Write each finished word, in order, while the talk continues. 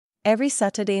Every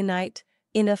Saturday night,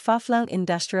 in a far-flung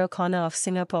industrial corner of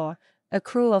Singapore, a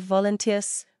crew of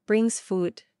volunteers brings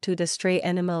food to the stray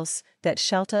animals that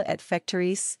shelter at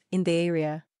factories in the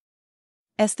area.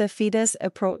 As the feeders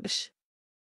approach,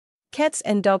 cats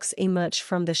and dogs emerge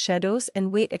from the shadows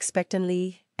and wait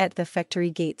expectantly at the factory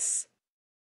gates.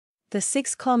 The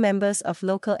 6 core members of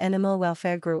local animal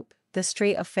welfare group, the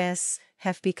Stray Affairs,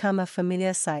 have become a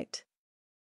familiar sight.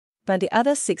 But the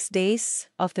other 6 days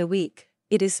of the week,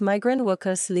 it is migrant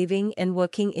workers living and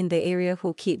working in the area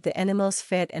who keep the animals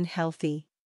fed and healthy.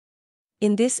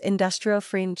 In this industrial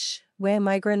fringe, where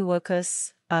migrant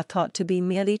workers are thought to be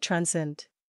merely transient,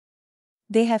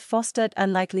 they have fostered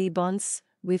unlikely bonds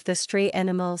with the stray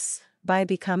animals by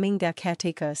becoming their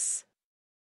caretakers.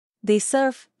 They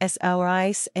serve as our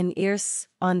eyes and ears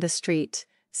on the street,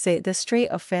 said the Stray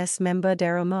Affairs member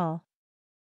Daryl Moore.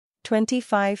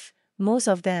 25, most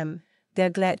of them, they're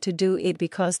glad to do it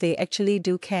because they actually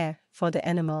do care for the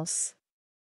animals.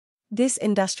 This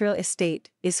industrial estate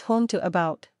is home to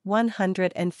about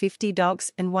 150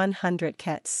 dogs and 100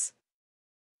 cats.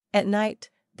 At night,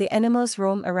 the animals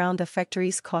roam around the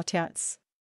factory's courtyards,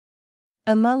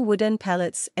 among wooden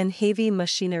pallets and heavy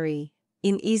machinery,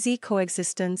 in easy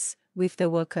coexistence with the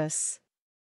workers.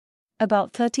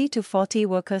 About 30 to 40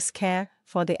 workers care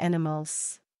for the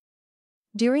animals.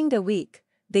 During the week,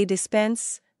 they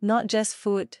dispense not just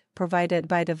food provided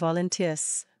by the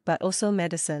volunteers, but also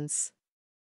medicines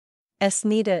as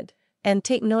needed, and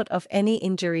take note of any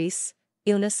injuries,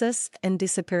 illnesses, and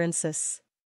disappearances.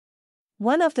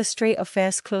 One of the Stray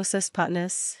Affairs' closest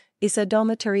partners is a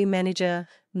dormitory manager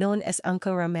known as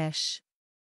Uncle Ramesh.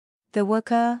 The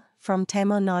worker from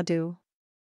Tamil Nadu,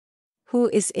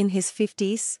 who is in his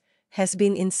 50s, has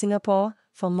been in Singapore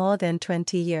for more than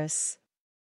 20 years.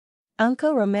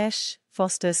 Uncle Ramesh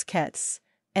fosters cats,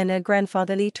 and a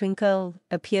grandfatherly twinkle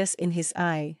appears in his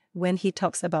eye when he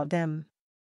talks about them.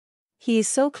 He is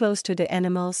so close to the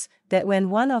animals that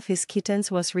when one of his kittens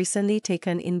was recently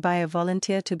taken in by a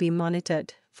volunteer to be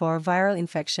monitored for a viral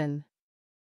infection,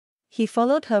 he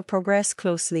followed her progress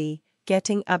closely,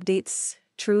 getting updates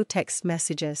through text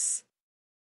messages.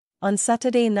 On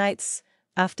Saturday nights,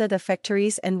 after the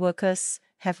factories and workers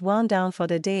have wound down for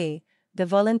the day, the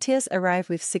volunteers arrive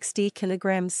with 60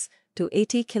 kilograms to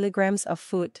 80 kilograms of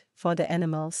food for the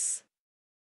animals.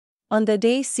 On the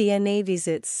day CNA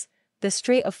visits, the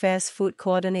Stray Affairs food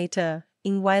coordinator,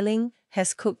 Ing Weiling,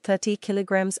 has cooked 30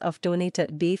 kilograms of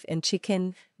donated beef and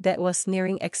chicken that was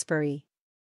nearing expiry.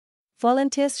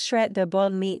 Volunteers shred the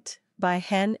boiled meat by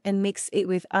hand and mix it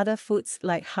with other foods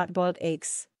like hard-boiled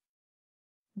eggs.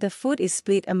 The food is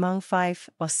split among 5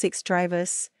 or 6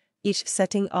 drivers, each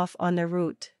setting off on a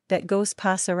route that goes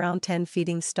past around 10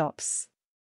 feeding stops.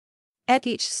 At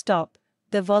each stop,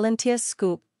 the volunteers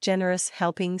scoop generous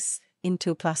helpings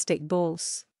into plastic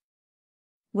bowls.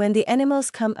 When the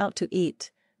animals come out to eat,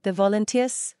 the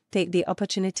volunteers take the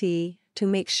opportunity to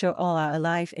make sure all are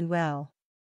alive and well.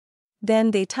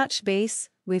 Then they touch base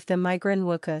with the migrant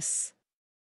workers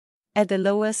at the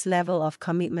lowest level of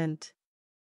commitment.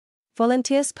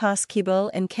 Volunteers pass kibble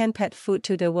and canned pet food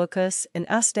to the workers and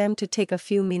ask them to take a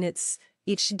few minutes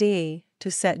each day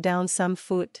to set down some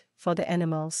food for the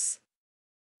animals.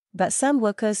 But some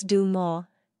workers do more,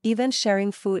 even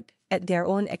sharing food at their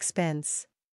own expense.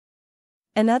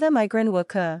 Another migrant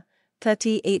worker,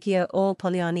 38-year-old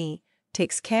Poliani,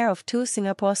 takes care of 2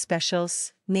 Singapore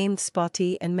specials named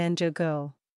Spotty and Manager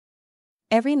Girl.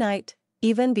 Every night,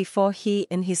 even before he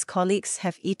and his colleagues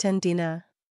have eaten dinner,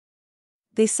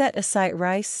 they set aside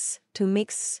rice to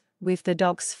mix with the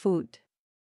dogs' food.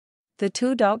 The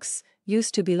 2 dogs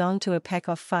used to belong to a pack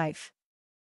of 5.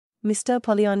 Mr.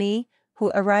 Poliani,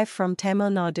 who arrived from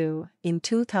Tamil Nadu in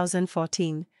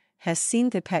 2014, has seen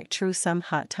the pack through some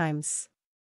hard times.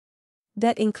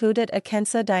 That included a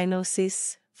cancer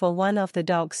diagnosis for one of the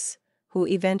dogs, who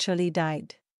eventually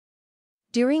died.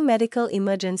 During medical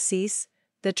emergencies,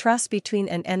 the trust between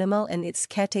an animal and its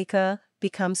caretaker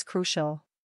becomes crucial.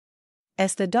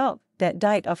 As the dog that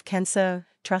died of cancer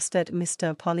trusted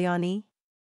Mr. Poliani,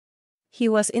 he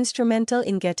was instrumental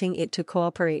in getting it to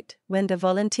cooperate when the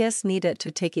volunteers needed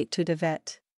to take it to the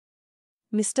vet.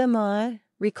 Mr. Ma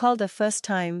recalled the first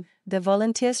time the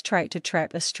volunteers tried to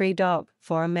trap a stray dog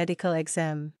for a medical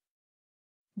exam.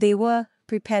 They were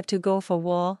prepared to go for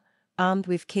war, armed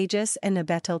with cages and a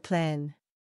battle plan.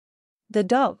 The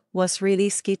dog was really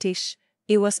skittish,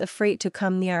 it was afraid to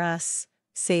come near us,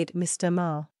 said Mr.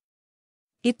 Ma.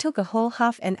 It took a whole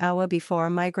half an hour before a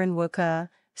migrant worker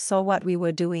saw what we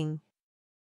were doing.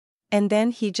 And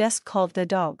then he just called the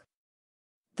dog.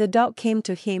 The dog came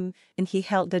to him, and he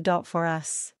held the dog for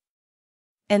us.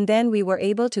 And then we were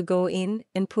able to go in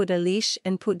and put a leash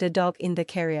and put the dog in the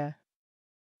carrier.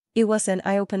 It was an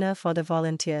eye-opener for the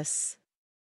volunteers.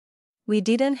 We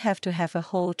didn't have to have a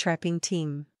whole trapping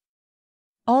team.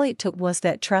 All it took was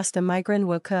that trust a migrant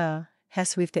worker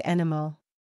has with the animal.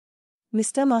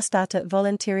 Mr. Ma started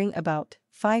volunteering about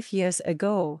 5 years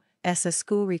ago as a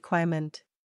school requirement,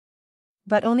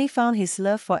 but only found his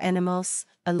love for animals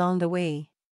along the way.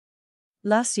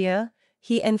 Last year,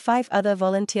 he and 5 other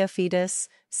volunteer feeders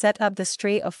set up the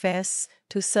stray affairs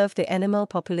to serve the animal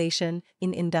population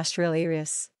in industrial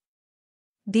areas.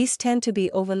 These tend to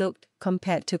be overlooked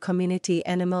compared to community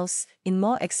animals in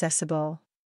more accessible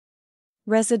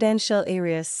residential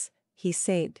areas, he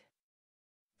said.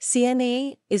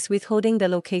 CNA is withholding the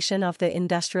location of the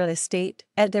industrial estate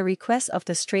at the request of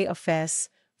the stray affairs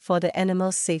for the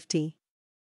animals' safety.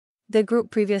 The group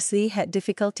previously had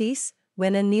difficulties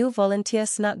when a new volunteer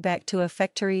snuck back to a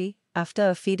factory after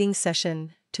a feeding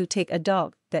session to take a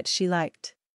dog that she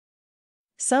liked.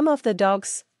 Some of the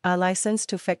dogs are licensed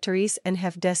to factories and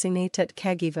have designated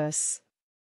caregivers.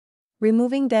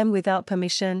 Removing them without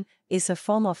permission is a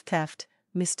form of theft,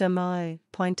 Mr. Ma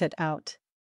pointed out.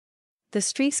 The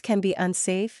streets can be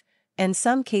unsafe, and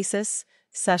some cases,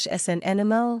 such as an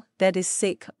animal that is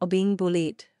sick or being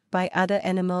bullied by other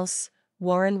animals,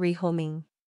 warrant rehoming.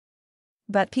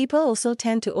 But people also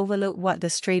tend to overlook what the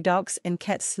stray dogs and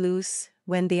cats lose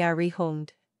when they are rehomed,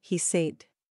 he said.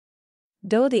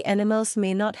 Though the animals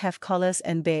may not have collars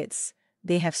and beds,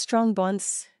 they have strong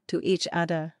bonds to each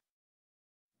other.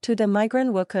 To the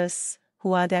migrant workers,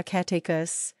 who are their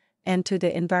caretakers, and to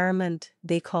the environment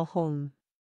they call home.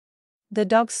 The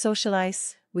dogs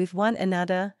socialize with one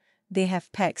another, they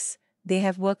have packs, they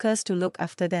have workers to look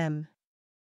after them,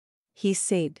 he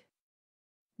said.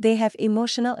 They have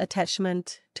emotional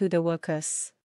attachment to the workers.